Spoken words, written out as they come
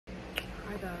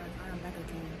back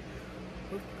again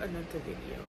with another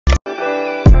video.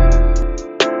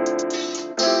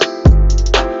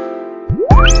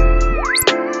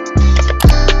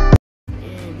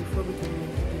 And before we get into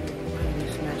the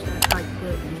video, smash that like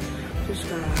button,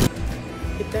 subscribe,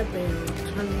 hit that bell,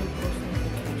 turn on post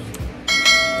notifications,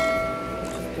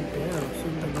 hit the bell so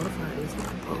you get notified as I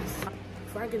post.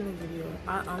 Before I get in the video, I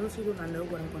honestly do not know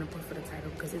what I'm going to put for the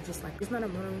title because it's just like, it's not a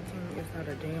morning routine, it's not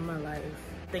a day in my life.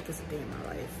 I think it's a day in my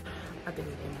life. I think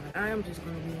it's a day in my life. I am just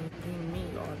going to be being me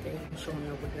all day and showing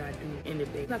you what did I do in the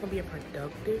day. It's not going to be a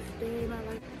productive day in my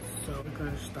life. So we're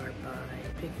going to start by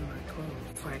picking my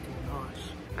clothes so I can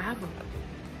wash. I have a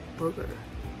burger.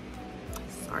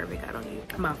 Sorry, we got on you.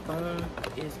 My phone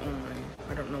is on,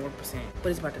 I don't know what percent, but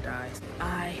it's about to die.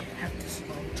 I have this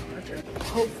phone charger.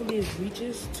 Hopefully it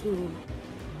reaches to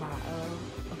my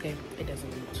okay, it doesn't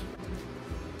reach.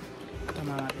 I'm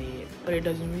on my bed, but it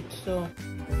doesn't reach, so.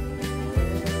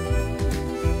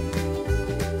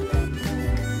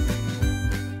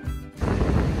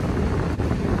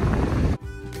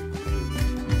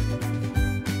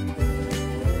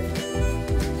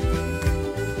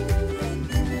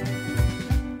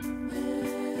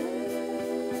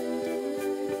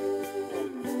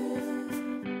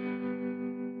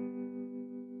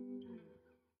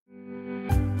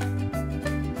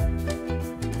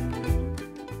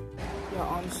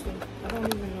 Honestly, I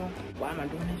don't even know why am I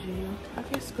doing this video. I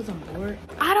guess because I'm bored.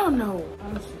 I don't know.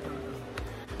 Honestly, I don't know.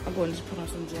 I'm going to just put on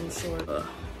some gym shorts,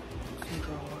 some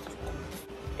drawers, of course,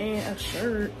 and a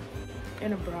shirt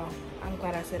and a bra. I'm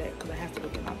glad I said that because I have to go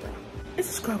get my bra. It's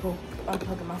a struggle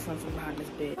unplugging my phone from behind this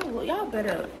bed. Oh, well, y'all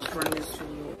better run this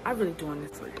video. I really doing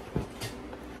this for you.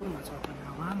 What am I talking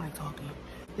about? Why am I talking?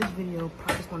 This video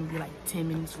probably going to be like 10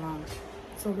 minutes long.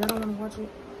 So if y'all don't want to watch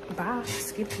it, bye.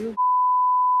 Skip through.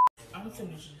 I'm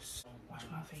finna just wash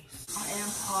my face. I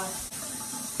am hot.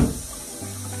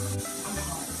 I'm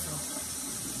hot, so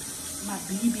my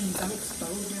BBs, I'm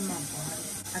exposing my body.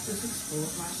 I just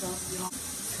exposed myself, y'all.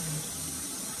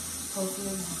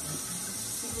 Hopefully,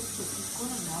 what's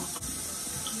going on?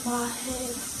 My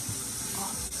head.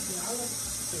 Oh, y'all look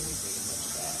very, very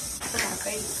much bad. For my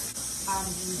face, I'm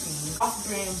using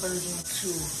off-brand version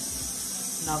 2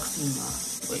 Noxzema.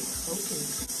 Wait, okay.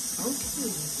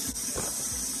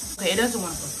 Okay, it doesn't want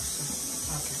to focus.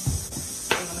 Okay.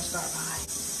 I'm gonna start by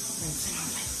rinsing my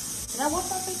face. Did I wash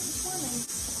my face this morning?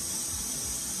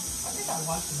 I think I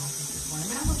washed my face this morning.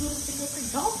 But I'm gonna do this video for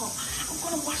y'all. I'm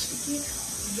gonna wash it again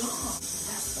for y'all.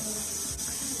 That's all.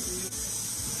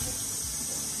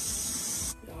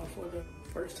 Y'all, for the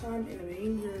first time in a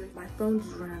million years, my phone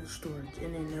just ran out of storage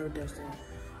and it never does that.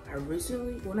 I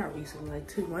recently, well not recently, like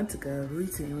 2 months ago,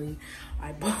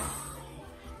 I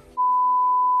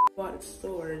bought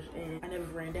storage and I never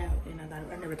ran out, and I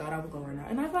never thought I was gonna run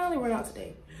out, and I finally ran out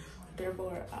today.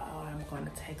 Therefore, I'm going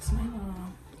to text my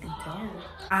mom and tell her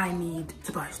I need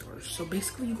to buy storage. So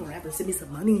basically, you're gonna have to send me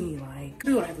some money. Like,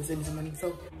 you're gonna have to send me some money.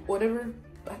 So whatever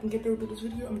I can get through with this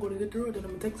video, I'm gonna get through it. Then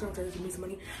I'm gonna text her and tell her to send me some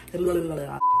money. All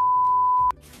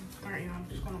right, y'all,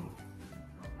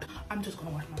 I'm just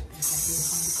gonna wash my face like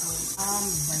this because I'm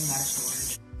running out of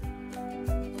storage.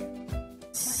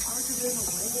 My charger is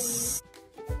away.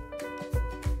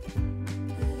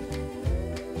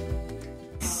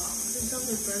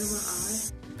 It's burning my eye.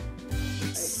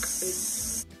 Like,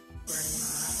 it's burning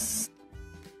my eye.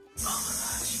 Oh my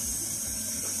gosh.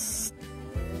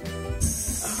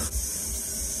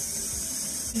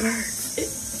 Birds.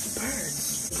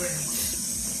 Birds.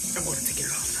 I'm going to take it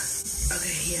off.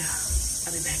 Okay, yeah.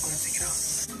 I'll be back when I take it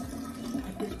off.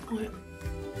 At this point,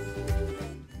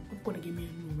 I'm going to give me a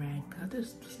new rag. I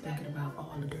just thinking about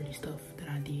all the dirty stuff that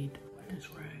I did. This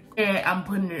rag. And I'm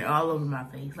putting it all over my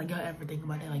face. Like, y'all ever think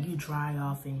about that? Like, you dry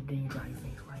off and then you dry your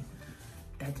face. Like,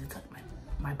 that just touched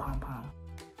my pom-pom.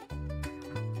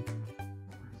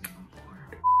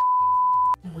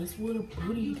 Westwood of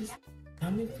booty. Just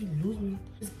tell me if you lose me.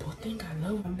 This boy think I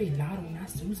love him. I'm Big Lotto, not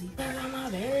Susie. Girl, I'm my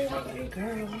very lucky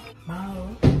girl.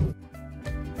 Mom.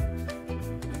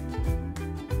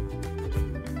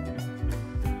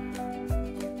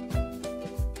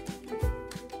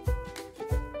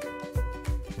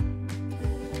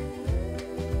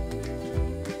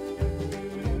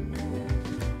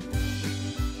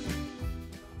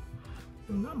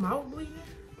 Mouth bleeding?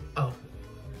 Oh.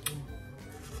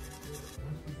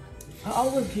 I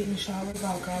always get in the shower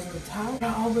without grabbing a towel.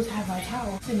 I always have my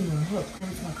towel sitting on a hook.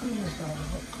 Every time I come here, it's on a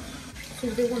hook. So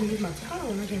if they want to use my towel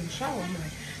when I get in the shower, I'm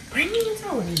like, bring me a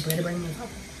towel. And you better bring me a towel.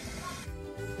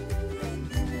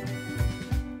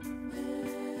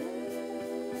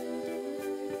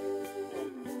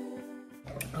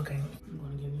 Okay, I'm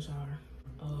going to get in the shower.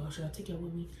 Should I take it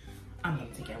with me? I'm gonna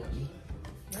take that with me.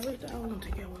 I was gonna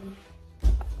take that with me.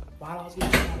 While I was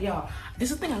getting out, y'all,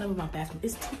 this is the thing I love about my bathroom.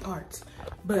 It's 2 parts,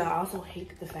 but I also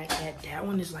hate the fact that that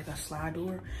one is like a slide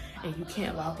door and you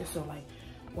can't lock it. So like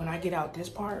when I get out this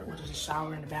part, which is a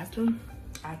shower in the bathroom,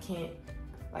 I can't,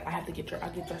 like I have to get dressed. I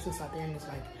get dressed inside there and it's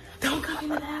like, don't come in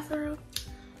the bathroom.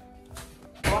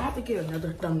 Oh, I have to get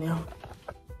another thumbnail.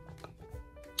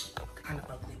 Kind of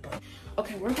ugly, but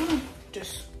okay, we're gonna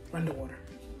just run the water.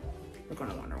 We're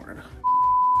gonna run the water.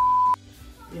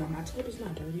 Yeah, my tub is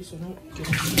not dirty, so don't get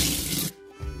it.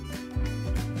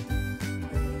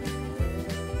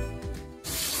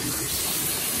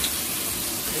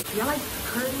 Y'all like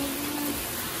curtain?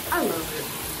 I love it.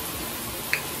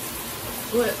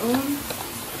 But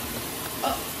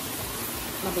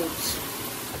my boobs.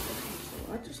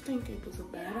 So I just think it was a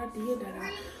bad idea that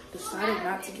I decided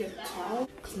not to get a towel.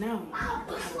 Cause now I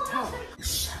don't have a towel.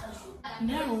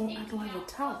 Now I don't have a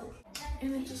towel.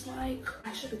 And it's just like,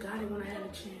 I should have got it when I had a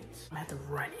chance. I'm gonna have to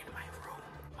run in my room.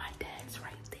 My dad's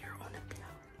right there on the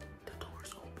couch. The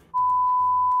door's open.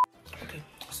 Okay,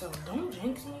 so don't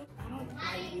jinx me. I don't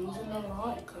like using a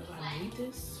lot because I need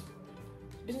this.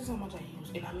 This is how much I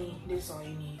use. And I mean, this is all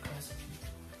you need because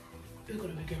it's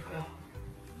gonna make it feel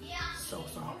so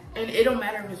soft. And it don't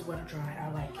matter if it's wet or dry. I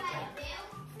like it. Like,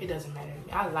 it doesn't matter to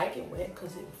me. I like it wet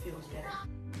because it feels better.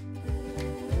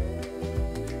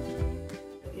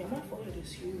 Yeah, my forehead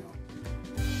is huge.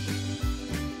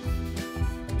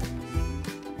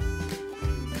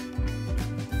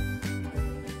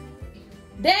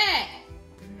 Dad!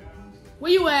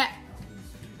 Where you at?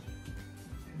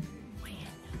 I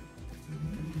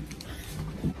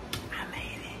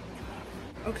made it.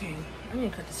 Okay, I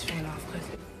need to cut this fan off because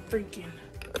it's freaking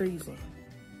freezing.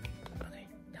 Okay,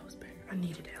 that was better. I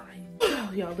needed that.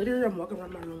 Like, y'all, literally, I'm walking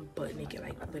around my room butt naked,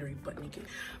 like literally butt naked.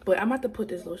 But I'm about to put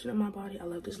this lotion on my body. I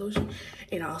love this lotion,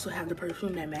 and I also have the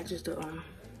perfume that matches the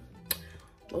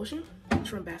lotion. It's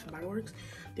from Bath and Body Works.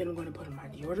 Then I'm going to put on my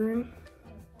deodorant,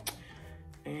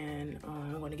 and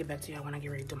I'm going to get back to y'all when I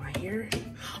get ready to do my hair.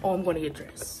 Oh, I'm going to get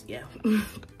dressed. Yeah.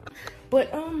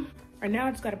 But right now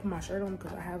I just got to put my shirt on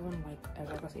because I have on, like, as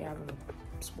I can see, I have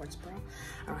a sports bra.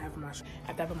 I don't have my shirt.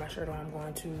 After I put my shirt on, I'm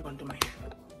going to do my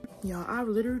hair. Y'all, I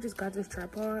literally just got this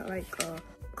tripod like a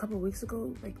couple weeks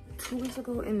ago, like 2 weeks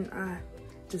ago, and I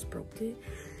just broke it.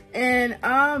 And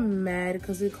I'm mad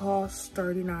because it costs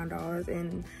 $39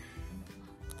 and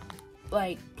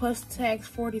like plus tax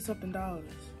 $40-something.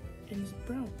 And it's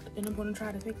broke. And I'm gonna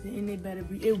try to fix it, and it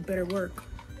better work.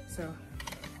 So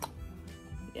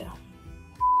yeah.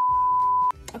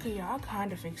 Okay, y'all, I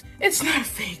kinda fixed it. It's not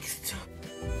fixed.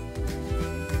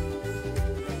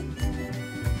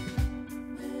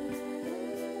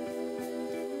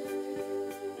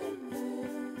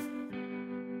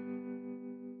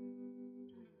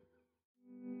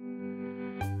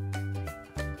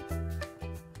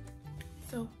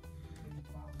 So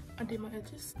I did my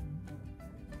edges.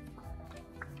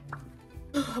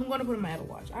 I'm gonna put on my Apple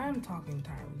Watch. I am talking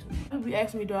tired. People be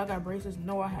asking me, do I got braces?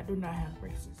 No, I do not have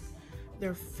braces.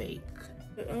 They're fake.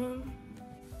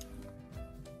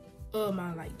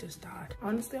 My light just died.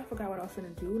 Honestly, I forgot what I was gonna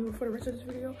do for the rest of this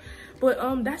video.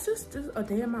 But that's just a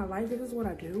day in my life. This is what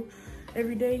I do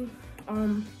every day.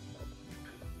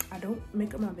 I don't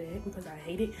make up my bed because I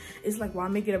hate it. It's like, while I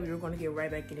make it up, you're gonna get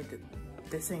right back in it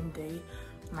the same day,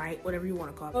 night, whatever you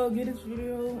want to call it. Give this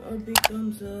video a big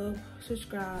thumbs up,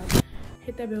 subscribe,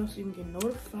 hit that bell so you can get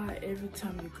notified every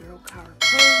time your girl Kyra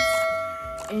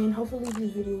posts. And hopefully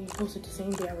this video will post it the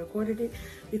same day I recorded it,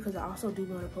 because I also do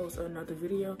want to post another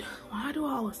video. Why do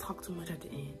I always talk too much at the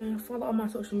end? And follow all my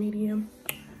social media.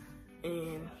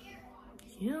 And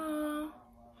yeah,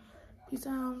 peace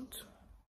out.